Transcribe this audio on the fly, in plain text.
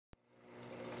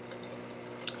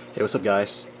Hey, what's up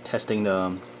guys? Testing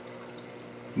the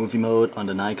movie mode on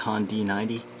the Nikon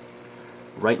D90.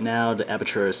 Right now the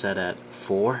aperture is set at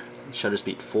 4, shutter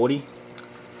speed 40,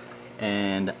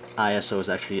 and ISO is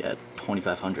actually at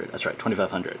 2500. That's right,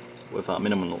 2500 with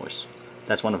minimum noise.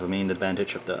 That's one of the main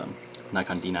advantage of the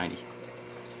Nikon D90.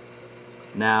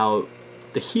 Now,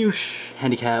 the huge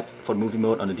handicap for the movie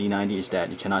mode on the D90 is that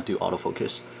you cannot do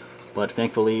autofocus. But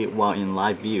thankfully, while in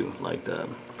live view, like the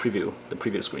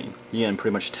preview screen, you can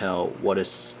pretty much tell what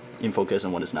is in focus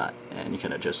and what is not, and you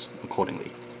can adjust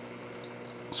accordingly.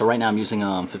 So right now I'm using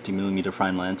 50mm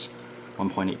prime lens,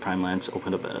 1.8 prime lens,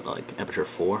 opened up at like aperture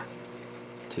 4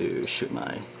 to shoot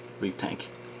my reef tank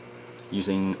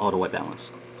using auto white balance.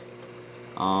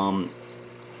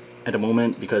 At the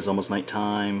moment, because it's almost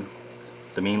nighttime,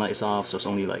 the main light is off, so it's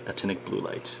only like a actinic blue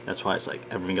light. That's why it's like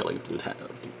everything got like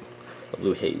a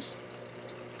blue haze.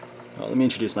 Let me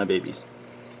introduce my babies.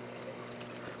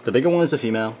 The bigger one is a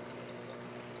female.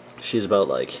 She's about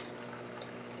like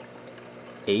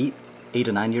 8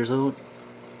 to 9 years old.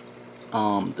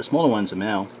 The smaller one's a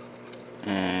male,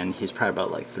 and he's probably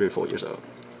about like 3 or 4 years old.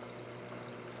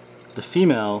 The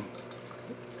female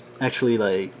actually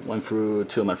like went through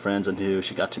 2 of my friends until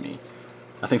she got to me.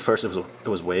 I think first it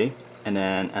was Wei, and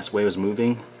then as Wei was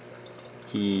moving,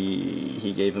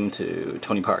 he gave him to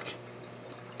Tony Park.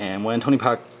 And when Tony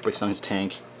Park breaks down his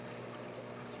tank,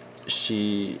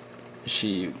 she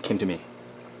came to me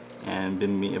and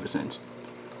been with me ever since.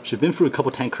 She's been through a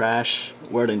couple tank crash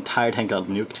where the entire tank got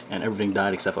nuked and everything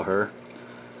died except for her.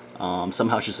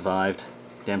 Somehow she survived.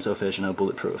 Damn selfish and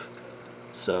bulletproof.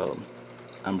 So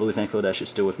I'm really thankful that she's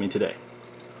still with me today.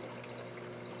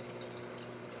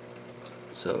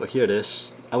 So here it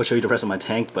is. I will show you the rest of my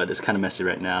tank, but it's kind of messy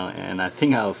right now, and I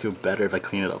think I'll feel better if I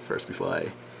clean it up first before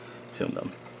I film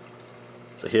them.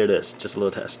 So here it is, just a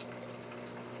little test.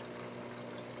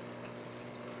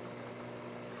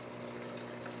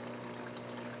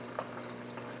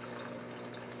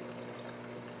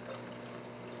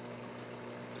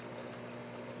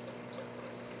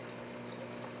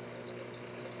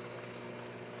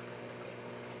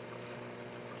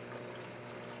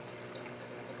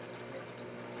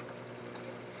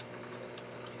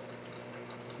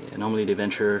 Yeah, normally they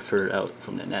venture further out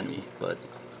from the anatomy, but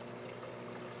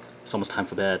it's almost time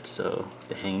for bed, so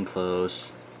they're hanging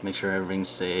close, make sure everything's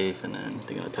safe, and then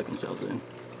they're gonna tuck themselves in.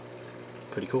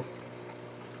 Pretty cool.